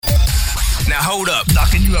Now hold up.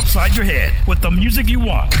 Knocking you upside your head with the music you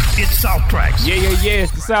want. It's South Traxx. Yeah.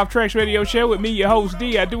 It's the South Traxx Radio Show with me, your host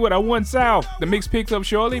D. I do what I want South. The mix picks up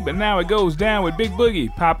shortly, but now it goes down with Big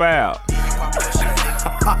Boogie. Pop out.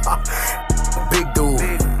 Big dude.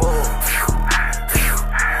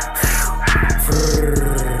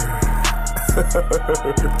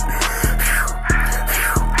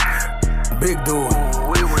 Big dude.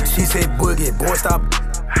 She said boogie, boy stop.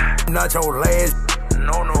 Not your last.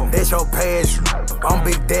 No. That's your past. I'm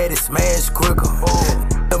Big Daddy, smash quicker.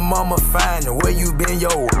 The mama fine, where you been,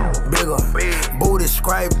 yo? Bigger. Booty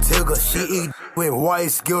scrape tigger. She eat with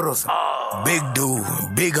white Skittles. Big dude,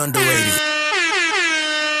 big underrated.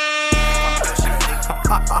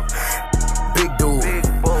 Big dude.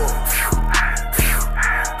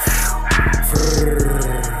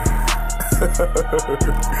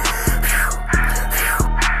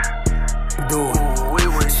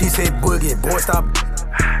 Dude, she said boogie, boy stop.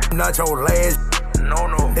 Not your last. No.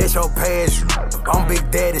 That's your past. I'm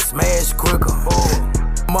Big Daddy, smash quicker.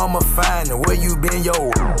 Mama fine, where you been,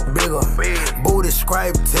 yo? Bigger. Booty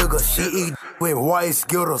scrape tigger. She eat with white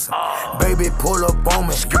Skittles. Baby, pull up on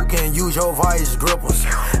me. You can use your vice grippers.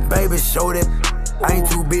 Baby, show that I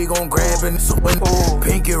ain't too big on grabbing.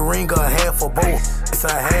 Pinky ring a half a both. It's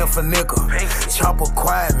a half a nickel. Chopper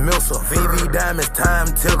quiet milser. VV diamonds time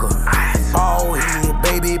ticker. Ball head,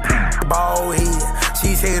 baby, ball head.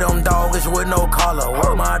 She say them doggers with no collar.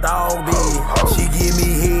 What my dog be? She give me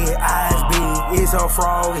head, eyes big. It's a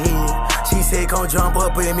frog head. She say come jump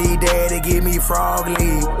up with me, daddy, give me frog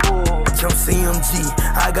leg. Jump CMG,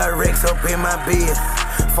 I got Rex up in my bed.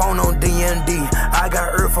 Phone on D&D, I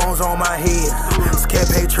got earphones on my head. Scape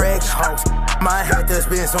Traxx house, my hat to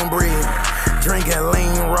spend some bread. Drinking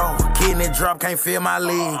lean raw, kidney drop, can't feel my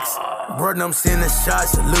legs. Bro, them sending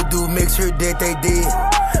shots, little dude make sure that they did.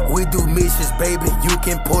 We do missions, baby, you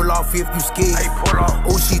can pull off if you scared.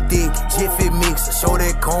 Oh, she thick, jiffy mix, show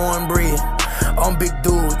that cornbread. I'm big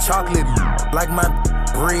dude, chocolate like my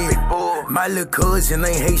bread. My little cousin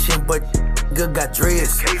ain't Haitian, but good got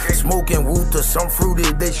dreads. Smoking Wooter, some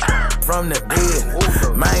fruity, they from the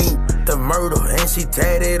dead. Mine the murder, and she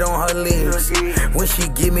tatted on her legs. When she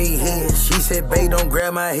give me head, she said, babe, don't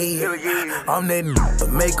grab my head. I'm that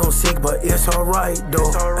make them sick, but it's alright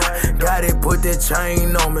though. Got it, put that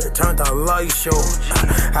chain on me, turn the light show.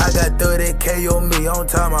 I got 30K on me, on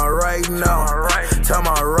time right now. Time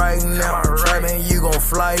right now, trapping, you gon'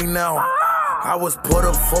 fly now. I was put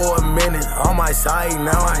up for a minute, on my side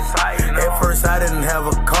now. At first I didn't have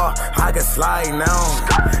a car, I could slide now.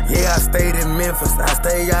 Yeah, I stayed in Memphis, I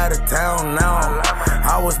stay out of town now.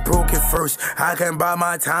 I was broke at first, I can buy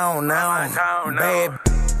my town now. Bad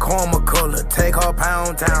karma color, take her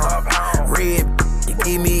pound town. Red,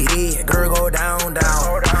 give me head, girl go down.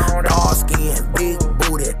 Dark skin, big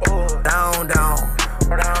booty, down.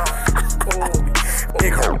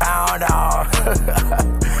 Big down.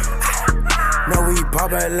 No, we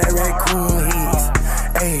pop out like raccoon heads.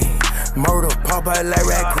 Ayy, murder pop out like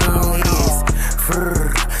raccoon heads.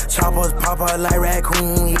 Choppers pop out like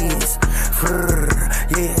raccoon heads.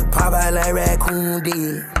 Yeah, pop out like raccoon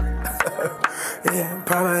did. Yeah,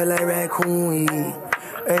 pop out like raccoon head.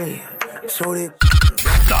 Ayy, show that.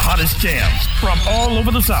 The hottest jams from all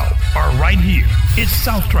over the South are right here. It's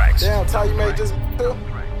South Traxx. Damn, how you made this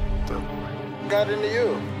got into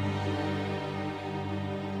you.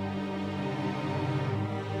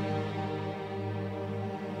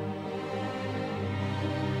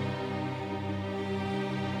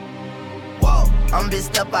 I'm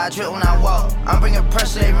bitched up, I drip when I walk. I'm bringing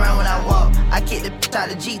pressure, they run when I walk. I kick the bitch out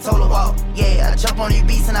the G, told her walk. Yeah, I jump on these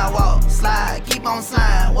beats and I walk. Slide, keep on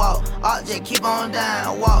sliding, walk. Object, keep on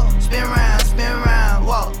down, walk. Spin round,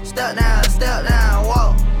 walk. Step down,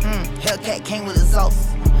 walk. Hellcat came with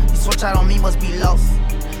exhaust. You switch out on me, must be lost.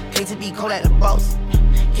 Hate to be cold at the boss.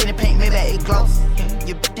 Candy paint, maybe it gloss.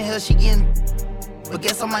 Your bitch in here, she getting. But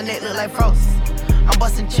guess on my neck look like frost. I'm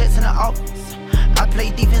busting checks in the office. I play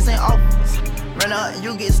defense in offense. Run up and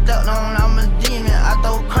you get stuck on, I'm a demon, I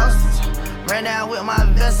throw crosses. Ran down with my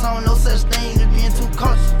vest on, no such thing as being too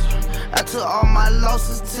cautious. I took all my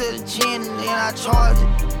losses to the chin and then I charged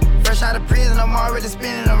it. Fresh out of prison, I'm already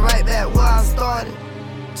spinning them right back where I started.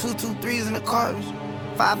 223s in the cartridge,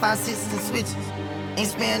 5.56s and switches. Ain't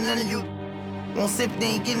sparing none of you, won't sip it,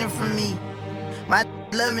 ain't getting it from me. My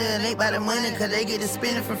love me, it ain't by the money, cause they get to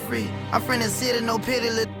spend it for free. I'm from the city, no pity,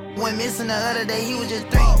 went missing the other day, he was just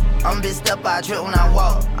 3. I'm bitched up, I drip when I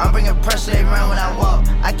walk. I'm bringing pressure, they run when I walk.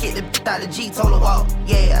 I kick the bitch out the G, told her walk.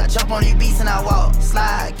 Yeah, I jump on these beats and I walk.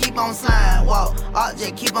 Slide, keep on sliding, walk.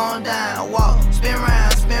 Object, keep on down, walk. Spin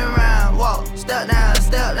round, walk. Step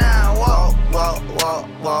down, walk. Walk.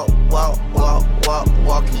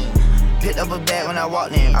 walking. Picked up a bag when I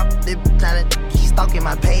walked in. I'm trying to keep stalking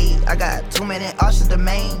my page. I got too many options to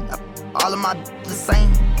main. All of my the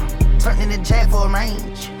same. Turned in the jack for a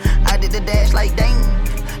range. I did the dash like dang.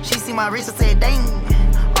 She see my wrist and said dang.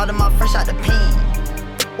 All of my fresh out the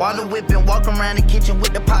pen. Water whipping, walk around the kitchen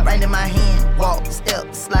with the pot right in my hand. Walk,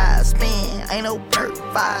 step, slide, spin. Ain't no perk,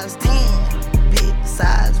 5's 10. Big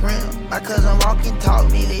size rim. My cousin walking taught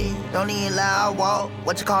me this. Don't even lie, I walk.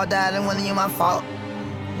 What you call dialing when you my fault?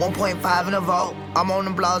 1.5 in the vault. I'm on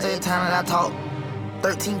the blogs every time that I talk.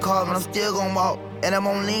 13 cars, but I'm still gon' walk. And I'm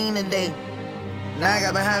on lean today. Now I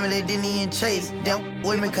got behind me, they didn't even chase. Them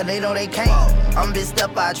with me, cause they know they can't. I'm bitch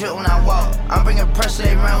step out, trip when I walk. I'm bringing pressure,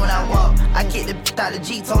 they run when I walk. I kick the out the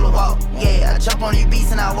G, told her walk. Yeah, I jump on these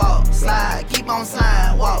beats and I walk. Slide, keep on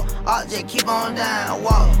sliding, walk. Object, keep on down,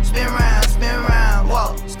 walk. Spin around,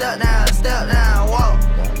 walk. Step down, walk.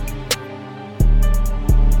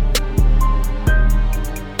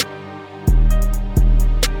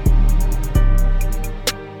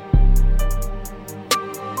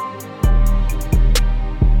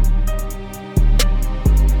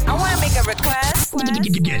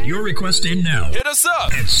 Get your request in now. Hit us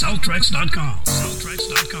up at Traxx.com.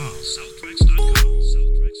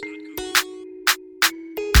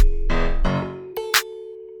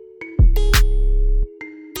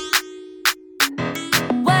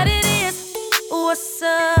 What it is, what's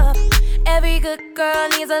up? Every good girl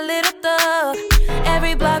needs a little thug.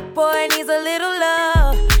 Every block boy needs a little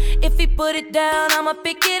love. If he put it down, I'ma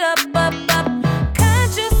pick it up.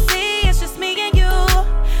 Can't you see it's just me and you?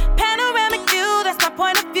 Panoramic view, that's my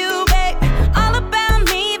point of view, babe. All about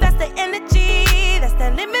me, that's the energy. That's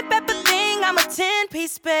that lemon pepper thing, I'm a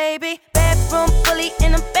 10-piece, baby. Bedroom fully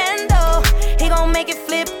in a bando. He gon' make it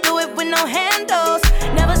flip, do it with no handles.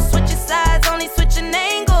 Never switching sides, only switching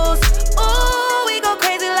angles. Ooh, we go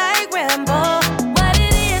crazy like Rambo. What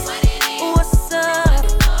it is, what's up?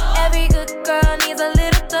 Every good girl needs a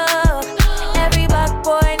little thug. Every black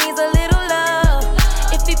boy needs a little love.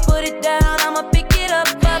 If he put it down, I'ma pick it up.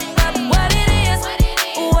 What it is,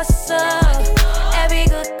 what's up? Every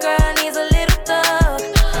good girl needs a little thug.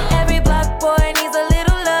 Every black boy needs a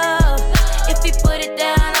little love. If he put it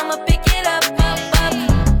down, I'ma pick it up.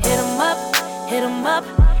 Hit him up.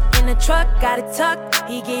 In the truck, got it tucked.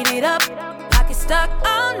 He gave it up. Pocket stuck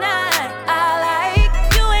all night. I like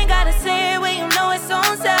you ain't gotta say it when you know it's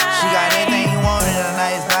on side. She got everything he wanted in a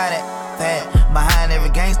nice body. Fat. Behind every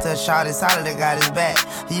gangster, shot is solid, that got his back.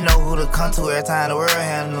 You know who to come to every time the world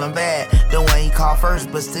handle him bad. The one he called first,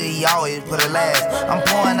 but still he always put it last. I'm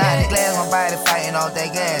pouring out the glass, my body fighting off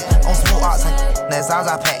that gas. On smoke ox, that's all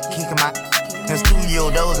I pack, kicking my in studio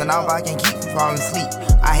dozing off, I can keep from falling asleep.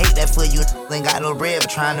 I hate that for you, ain't got no bread, but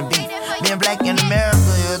trying to be. Being black in America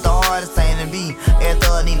is the hardest thing to be. Every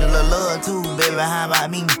thug need a little love too, baby, how about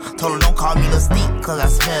me? Told her don't call me the sneak, cause I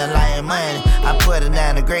spend a lot of money. I put her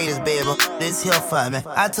down the greatest, baby, this here for me.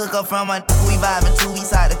 I took her from my we vibing 2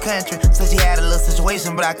 weeks out the country. So she had a little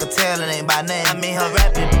situation, but I could tell it ain't by name. I made her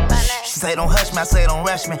rapping. She say don't hush me, I say don't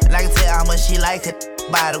rush me. And I can tell how much she like it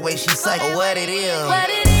by the way she suck it. What it is. What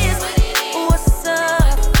it is, what's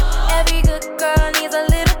up? Every good girl needs a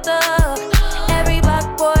little thug. Every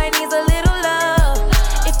black boy needs a little love.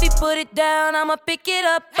 If he put it down, I'ma pick it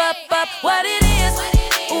up. What it is,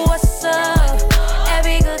 what's up?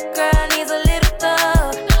 Every good girl needs a little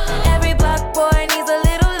thug. Every black boy needs a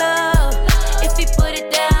little love. If he put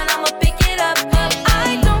it down, I'ma pick it up.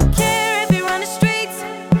 I don't care if he run the streets,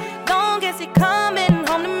 long as he coming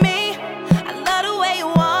home to me. I love the way you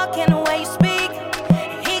walk and the way you speak.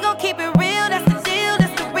 He gon' keep it real, that's the deal.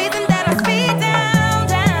 That's the reason that I speak down.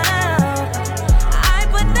 I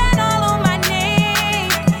put that all on my name.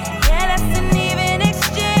 Yeah, that's an even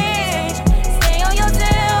exchange. Stay on your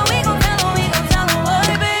tail, we gon' tell him what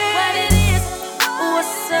it is.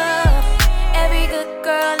 What's up? Every good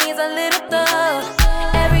girl needs a little thug.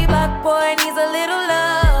 Every black boy needs a little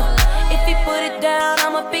love. If he put it down,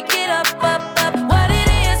 I'ma pick it up. What it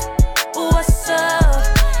is, what's up?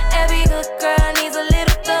 Every good girl needs a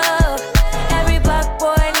little thug. Every black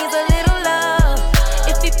boy needs a little love.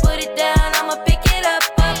 If he put it down, I'ma pick it up.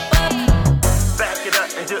 Back it up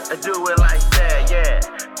and do it like that, yeah.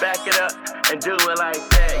 Back it up and do it like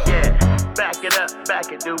that, yeah. Back it up,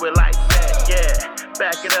 back it, do it like that, yeah.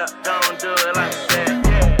 Back it up, don't do it like that,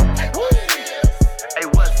 yeah. Hey,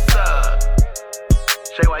 what's up?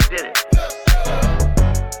 Shay White did it.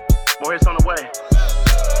 More hits on the way.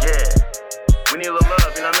 Yeah. We need a little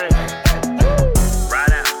love, you know what I mean?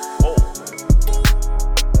 Ride out. Oh.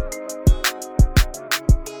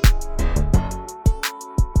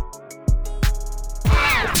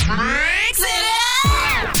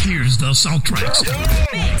 Here's the Traxx.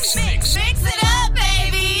 Mix it up,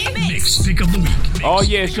 baby. Mix pick of the week. Oh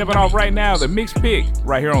yeah, jumping off right now, the mix pick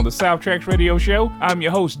right here on the Traxx Radio Show. I'm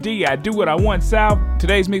your host D. I do what I want, South.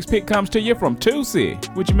 Today's mix pick comes to you from Tuesday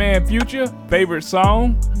with your man Future. Favorite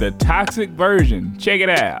song, the Toxic Version. Check it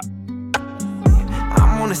out.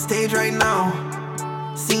 I'm on the stage right now,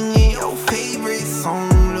 singing your favorite song.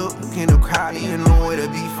 Look in the crowd, you know where to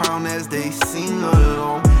be found as they sing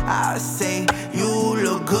along. I say you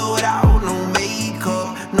look good without no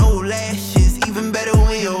makeup, no lashes, even better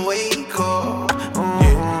when you wake up.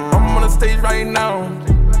 Yeah, I'm on the stage right now,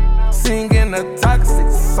 singing a toxic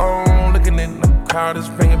song. Looking in the crowd is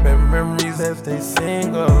bringing back memories as they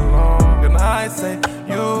sing along. And I say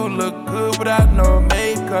you look good without no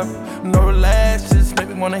makeup, no lashes, make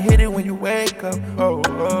me wanna hit it when you wake up. Oh,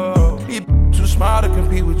 oh. You too smart to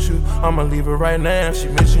compete with you. I'ma leave her right now, she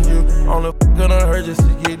missing you. Only gonna hurt just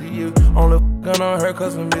to get to you. Only gonna hurt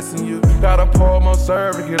cause I'm missing you. Gotta pour more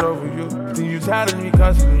serve to get over you. Then you tired of me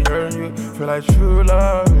constantly hurting you. Feel like true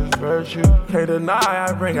love is virtue. Can't deny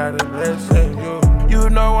I bring out the best in you. You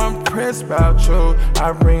know I'm pressed about you.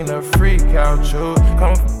 I bring the freak out you.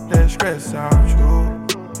 Come that stress out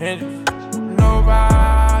you. And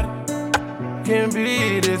nobody can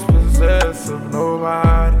be this possessive.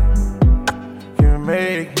 Nobody can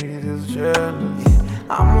make me this jealous.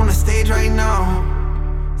 I'm on the stage right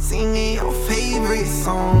now, singing your favorite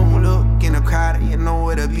song. Look in the crowd, you know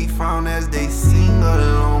where to be found as they sing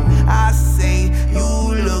along. I say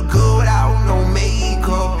you look good without no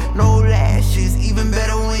makeup, no lashes, even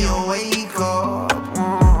better when you wake up.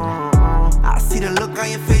 I see the look on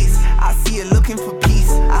your face, I see you looking for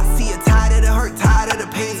peace. I see you tired of the hurt, tired of the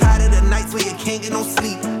pain, tired of the nights where you can't get no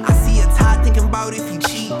sleep. I see you tired thinking about if you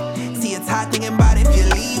cheat. See you tired thinking about if you're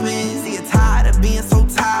leaving. See you tired of being so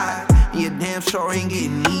tired, you damn sure ain't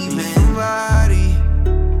getting even. Somebody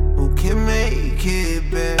who can make it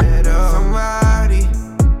better. Somebody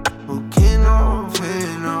who can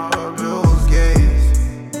open up those gates.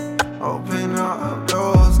 Open up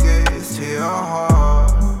those gates to your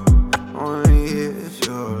heart. Only if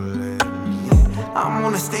you'll let me. I'm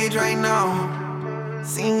on the stage right now,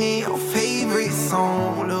 singing your favorite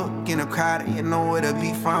song. Look in the crowd, you know where to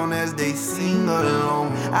be found as they sing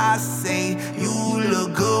along. I say you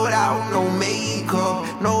look good without no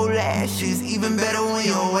makeup, no lashes, even better when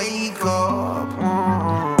you wake up.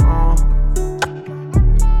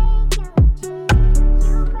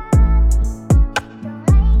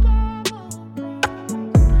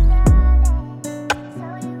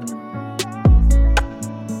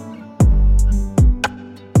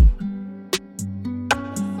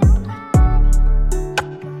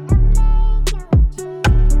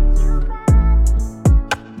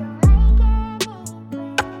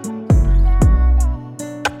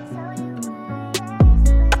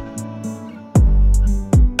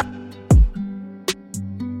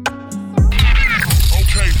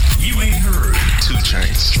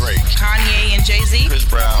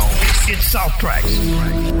 It's Traxx.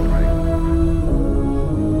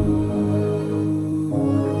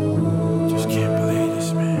 Just can't believe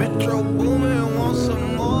this, man. Metro Boomin wants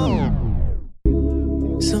some more.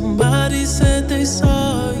 Somebody said they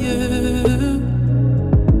saw you.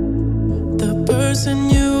 The person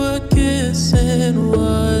you were kissing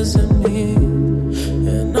wasn't me,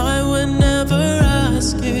 and I would never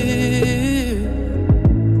ask you.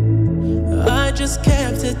 I just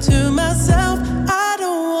kept it to myself. I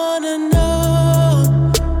don't wanna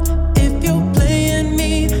know if you're playing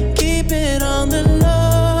me. Keep it on the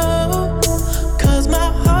low, 'cause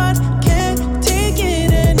my heart can't take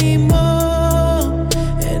it anymore.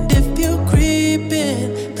 And if you're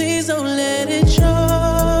creeping, please don't let it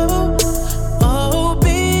show. Oh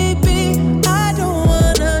baby, I don't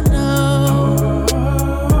wanna know.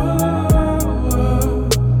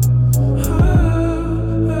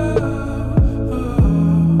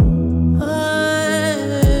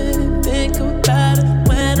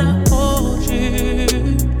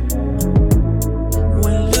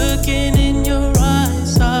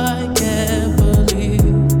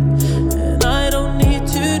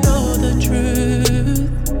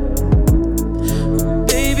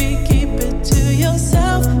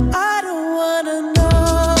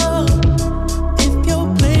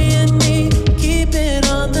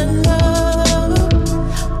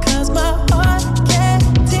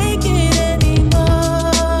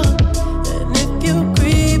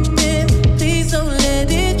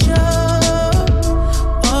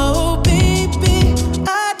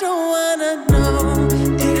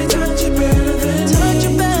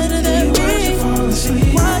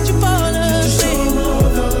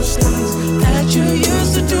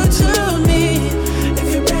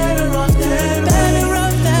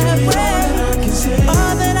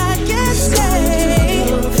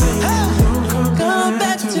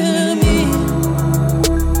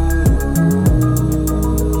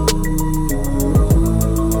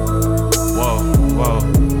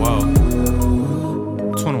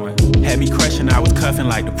 nothing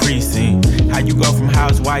like the precinct. How you go from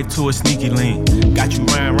housewife to a sneaky link. Got you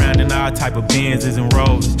riding around in all type of Benzes and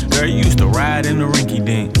Rolls. Girl, you used to ride in the rinky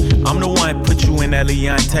dink. I'm the one put you in that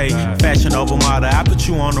Leontay. Fashion over model, I put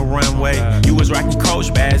you on the runway. You was rocking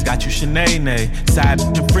Coach bags, got you Sinead. Side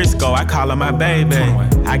in Frisco, I call her my baby.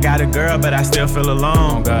 I got a girl, but I still feel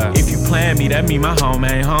alone. If you plan me, that mean my home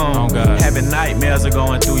ain't home. Having nightmares are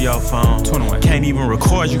going through your phone. Can't even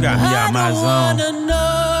record, you got me out my zone. I wanna know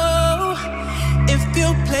if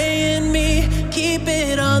you're playing me, keep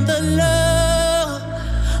it on the low.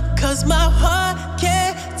 Cause my heart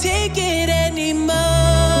can't take it anymore.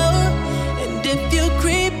 And if you're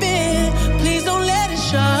creeping, please don't let it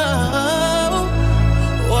show.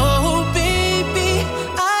 Oh baby,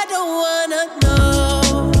 I don't wanna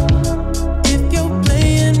know if you're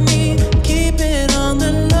playing me, keep it on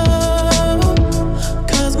the low.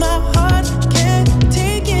 Cause my heart can't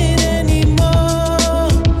take it anymore.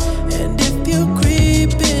 And if you're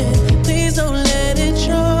creeping, please don't let it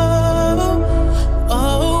show.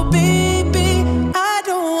 Oh baby, I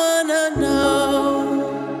don't wanna know.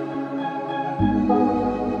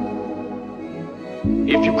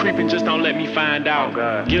 If you creeping, just don't let me find out.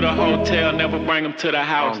 Get a hotel, never bring them to the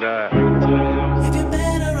house. If you're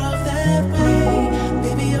better off that way,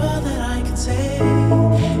 baby, all that I can say.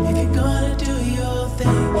 If you're gonna do your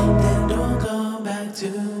thing, then don't come back to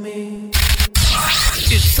me.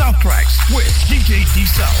 It's South Traxx with DJ D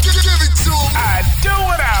South. Give it to him. I do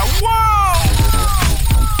what I want.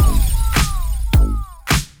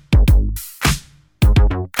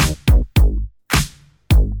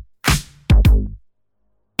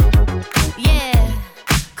 Yeah,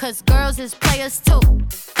 cause girls is players too.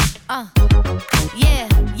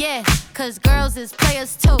 Yeah, cause girls is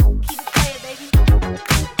players too. Keep it playing, baby.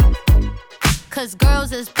 Cause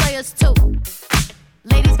girls is players too.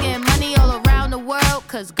 Ladies getting money all around the world,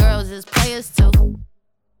 cause girls is players too.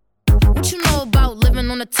 What you know about living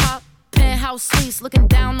on the top? Penthouse suites, looking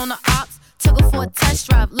down on the ops. Took her for a test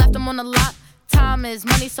drive, left them on the lot. Time is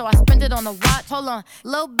money, so I spend it on a watch. Hold on,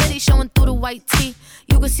 little bitty showing through the white tee.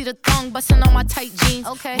 You can see the thong busting on my tight jeans.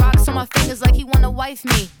 Okay, rocks on my fingers like he wanna wife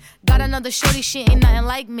me. Got another shorty, she ain't nothing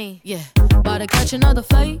like me. Yeah, about to catch another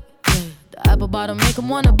flight. Yeah, the apple bottom make him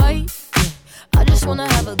wanna bite. Yeah, I just wanna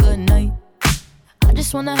have a good night. I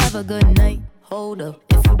just wanna have a good night. Hold up,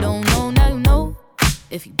 if you don't know, now you know.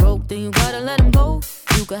 If you broke, then you gotta let him go.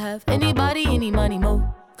 You could have anybody, any money,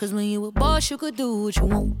 mo. Cause when you a boss, you could do what you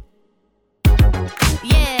want.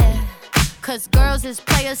 Yeah, cause girls is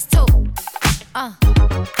players too.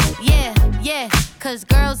 Yeah, cause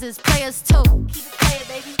girls is players too. Keep it playing,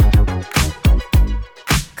 baby.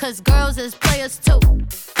 Cause girls is players too.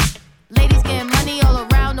 Ladies getting money all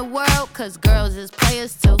around the world, cause girls is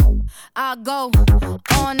players too. I go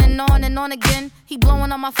on and on and on again. He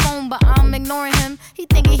blowing on my phone, but I'm ignoring him. He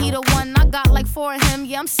thinking he the one, I got like 4 of him.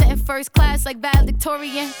 Yeah, I'm sitting first class like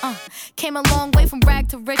valedictorian. Came a long way from rag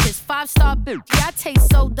to riches. 5-star bitch, yeah, I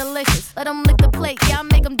taste so delicious. Let him lick the plate, yeah, I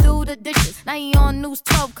make him do the dishes. Now he on News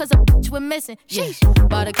 12, cause a bitch we're missing. Sheesh,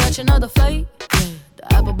 about to catch another flight. Yeah,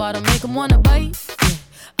 the apple bottom make him wanna bite.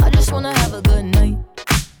 Yeah, I just wanna have a good night.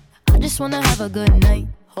 I just wanna have a good night.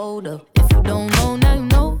 Hold up, if you don't know, now you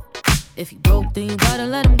know. If you broke, then you gotta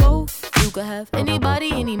let him go. You could have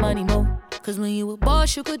anybody, any money, mo. Cause when you a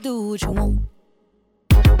boss, you could do what you want.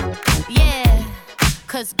 Yeah,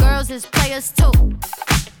 cause girls is players too.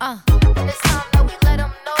 And it's time that we let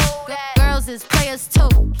them know that girls is players too.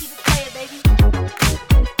 Keep it playing, baby.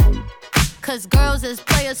 Cause girls is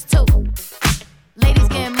players too. Ladies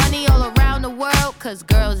getting money all around the world, cause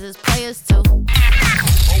girls is players too.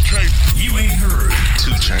 Okay, you ain't heard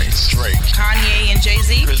 2 Chainz, Drake, Kanye and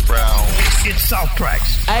Jay-Z, Chris Brown. It's South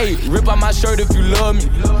Traxx. Hey, rip out my shirt if you love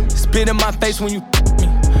me. Spit in my face when you me.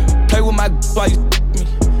 Play with my while you me.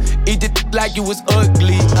 Eat it like you was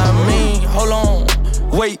ugly. I mean, hold on.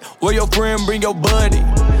 Wait, where your friend bring your buddy?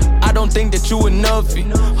 I don't think that you enoughy.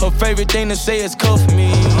 Her favorite thing to say is cuff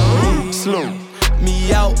me. Slow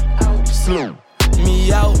me out. Slow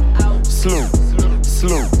me out. Slow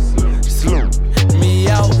me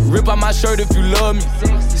out. Rip out my shirt if you love me.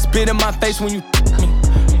 Spit in my face when you me.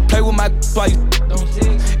 Play with my while you me.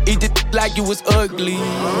 Eat it like you was ugly.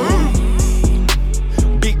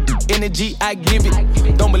 Big energy, I give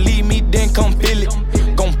it. Don't believe me, then come feel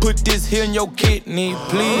it. Gon' put this here in your kidney,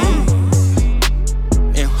 please.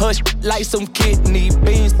 And hush like some kidney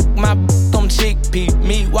beans. My on chickpea.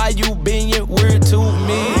 Me, why you being weird to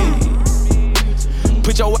me?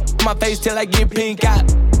 Put your in my face till I get pink eye.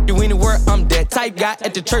 You anywhere, I'm that type guy.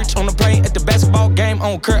 At the church, on the plane, at the basketball game,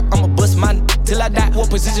 on court, I'ma bust my till till I die. What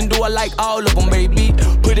position do I like? All of them, baby.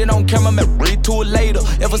 Put it on camera, man, read to it later.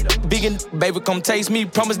 If it's vegan, baby, come taste me.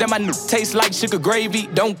 Promise that my new taste like sugar gravy.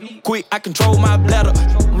 Don't quit, I control my bladder.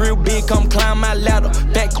 Real big, come climb my ladder.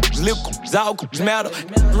 Back lip, all matter.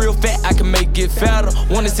 Real fat, I can make it fatter.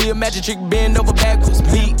 Wanna see a magic trick bend over backwards.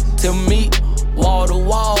 Meat to meat, wall to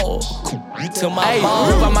wall. To my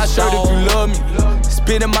ball. Rip out my shirt if you love me.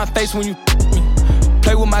 Spit in my face when you me.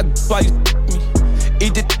 Play with my while you me.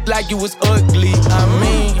 Eat it like you was ugly. I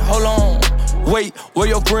mean, hold on. Wait, where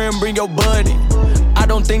your friend bring your buddy? I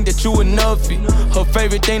don't think that you enough. Her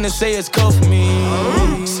favorite thing to say is cuff me.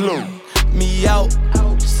 Slow me out.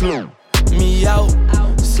 Slow me out.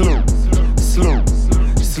 Slow.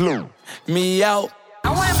 Slow me out. I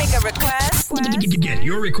want to make a request. Get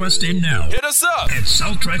your request in now. Hit us up at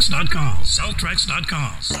Traxx.com.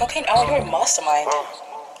 Traxx.com. Smoking out here, mastermind.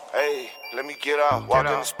 Hey, let me get out. Walked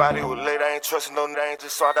in the spot, it was late. I ain't trusting no name.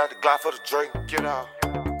 Just sought out the Glock for the drink. Get out.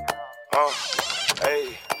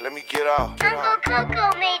 Hey, let me get out.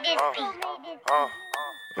 Coco made this beat.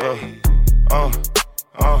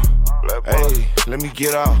 Hey, let me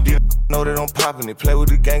get out. Know that I'm popping it. Play with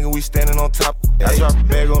the gang and we standing on top. I drop a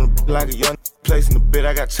bag on the like a young place in the bed.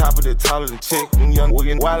 I got chopper that taller than chick. Them young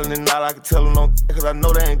wiggin' wildin' and all I can tell them no cause I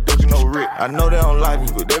know they ain't ducking no Rick. I know they don't like me,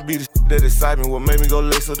 but that be the that excite me. What made me go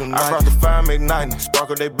lace up them nights. I brought the fire, make 90.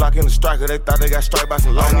 Sparkle, they blocking the striker. They thought they got strike by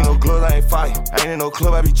some lightning. No gloves, I ain't fighting. I ain't in no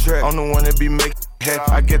club, I be trapped. I'm the one that be making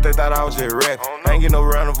happy. I get they thought I was just rap. I ain't get no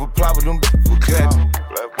round of applause, but them were clapping.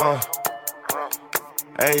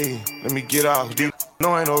 Hey, let me get off.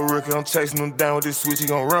 No, ain't no rookie. I'm chasing them down with this switch. He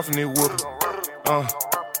gon' run from this whoop.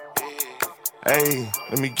 Hey,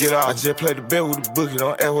 let me get off. I just played the bed with the bookie.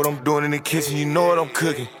 Don't ask what I'm doing in the kitchen. You know what I'm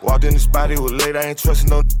cooking. Walked in the spot, it was late. I ain't trusting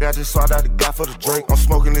no nigga. I just sought out the guy for the drink. I'm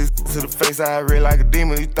smoking this to the face. I read like a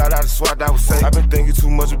demon. He thought I'd swat. I was safe. I been thinking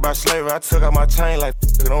too much about slavery. I took out my chain like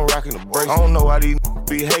I'm rocking the brakes. I don't know why these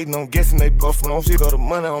be hating. I'm guessing they both from don't see all the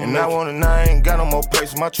money on me. And I wanna know I ain't got no more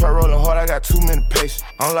patience. My truck rolling hard. I got too many patients.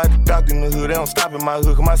 I don't like the doctor in the hood. They don't stop in my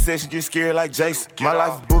hood. Cause my section get scared like Jason. My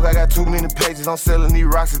life is book. I got too many pages. I'm selling these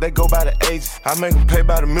rocks. They go by the ages. I make them pay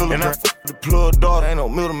by the milligram. And I the plug daughter. Ain't no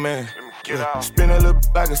middleman. Spin that little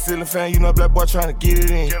like a ceiling fan, you know, black boy trying to get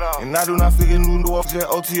it in. And I do not figure new door, just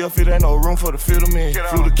OTF, it ain't no room for the fiddleman.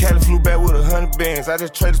 Flew to Cali, flew back with 100 bands. I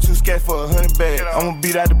just traded 2 scats for 100 bags. I'ma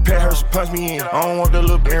beat out the pet, her, she punch me in. I don't want that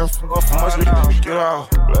little bear for much, get off.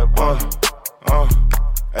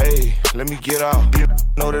 Hey, let me get off.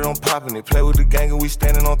 Know that I'm popping it. Play with the gang and we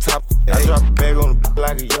standing on top. I drop a bag on the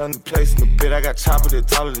like a young place in the bed. I got chopper that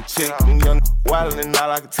taller than chick. Them young wildin' and all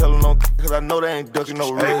I can tell them no cause I know they ain't ducking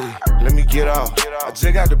no red. Let me get off. I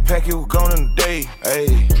just got the pack, it was gone in the day.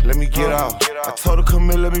 Hey, let me get off. I told her come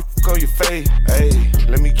here, let me fuck on your face. Hey,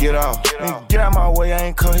 let me get off. Get out my way, I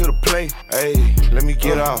ain't come here to play. Hey, let me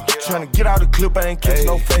get off. Tryna get out the clip, I ain't catch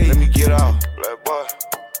no fade. Let me get off. Black boy,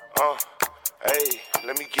 hey,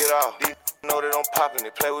 let me get off. These know that I'm popping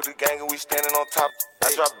it. Play with the gang and we standing on top.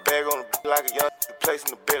 I drop a bag on the like a young place in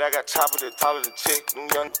the bed. I got chopper that taller than chick. Them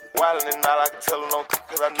young wildin' and all I can tell them no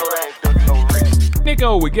cause I know they ain't ducking no rich.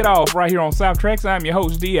 Nico, we get off right here on South Traxx. I'm your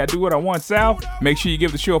host, D. I do what I want, South. Make sure you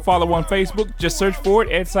give the show a follow on Facebook. Just search for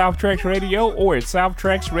it at South Traxx Radio or at South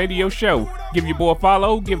Traxx Radio Show. Give your boy a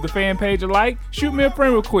follow, give the fan page a like, shoot me a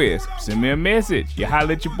friend request, send me a message. You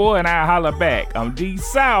holler at your boy and I'll holler back. I'm D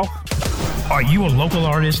South. Are you a local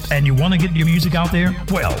artist and you want to get your music out there?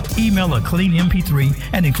 Well, email a clean MP3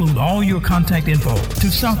 and include all your contact info to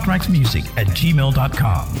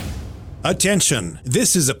southtraxmusic@gmail.com. Attention!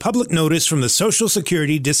 This is a public notice from the Social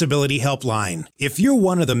Security Disability Helpline. If you're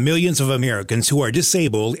one of the millions of Americans who are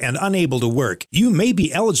disabled and unable to work, you may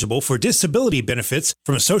be eligible for disability benefits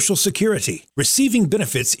from Social Security. Receiving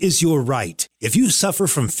benefits is your right. If you suffer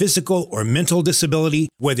from physical or mental disability,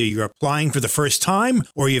 whether you're applying for the first time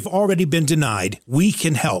or you've already been denied, we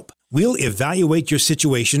can help. We'll evaluate your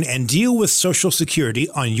situation and deal with Social Security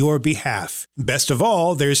on your behalf. Best of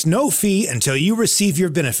all, there's no fee until you receive your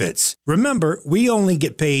benefits. Remember, we only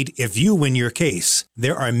get paid if you win your case.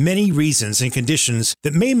 There are many reasons and conditions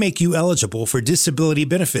that may make you eligible for disability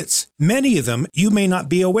benefits. Many of them you may not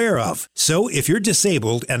be aware of. So if you're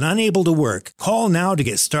disabled and unable to work, call now to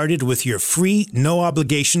get started with your free,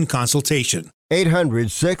 no-obligation consultation.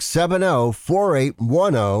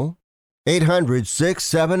 800-670-4810.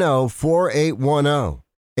 800-670-4810.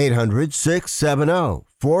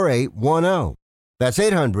 800-670-4810. That's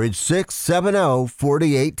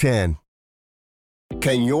 800-670-4810.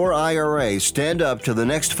 Can your IRA stand up to the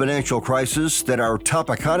next financial crisis that our top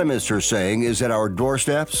economists are saying is at our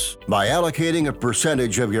doorsteps? By allocating a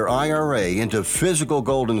percentage of your IRA into physical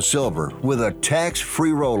gold and silver with a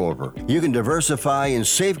tax-free rollover, you can diversify and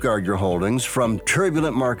safeguard your holdings from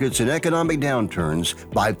turbulent markets and economic downturns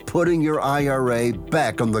by putting your IRA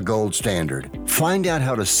back on the gold standard. Find out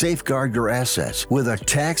how to safeguard your assets with a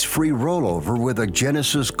tax-free rollover with a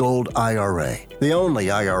Genesis Gold IRA, the only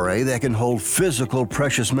IRA that can hold physical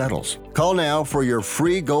precious metals. Call now for your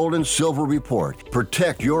free gold and silver report.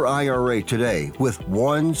 Protect your IRA today with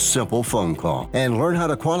one simple phone call and learn how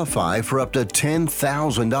to qualify for up to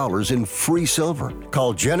 $10,000 in free silver.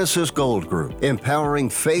 Call Genesis Gold Group, empowering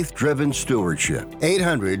faith-driven stewardship.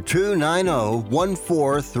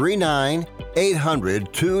 800-290-1439.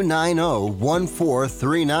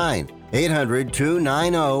 800-290-1439.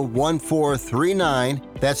 800-290-1439.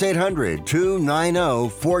 That's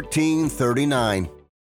 800-290-1439.